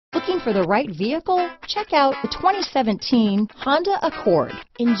Looking for the right vehicle? Check out the 2017 Honda Accord.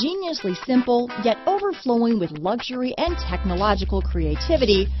 Ingeniously simple, yet overflowing with luxury and technological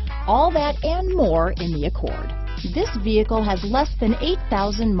creativity, all that and more in the Accord. This vehicle has less than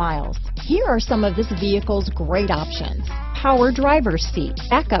 8,000 miles. Here are some of this vehicle's great options: power driver's seat,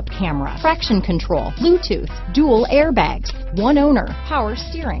 backup camera, traction control, Bluetooth, dual airbags, one owner, power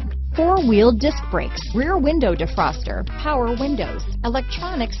steering, four-wheel disc brakes, rear window defroster, power windows,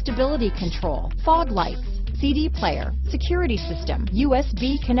 electronic stability control, fog lights, CD player, security system,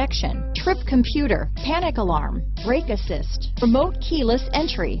 USB connection, trip computer, panic alarm, brake assist, remote keyless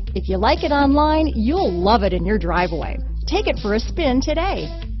entry. If you like it online, you'll love it in your driveway. Take it for a spin today.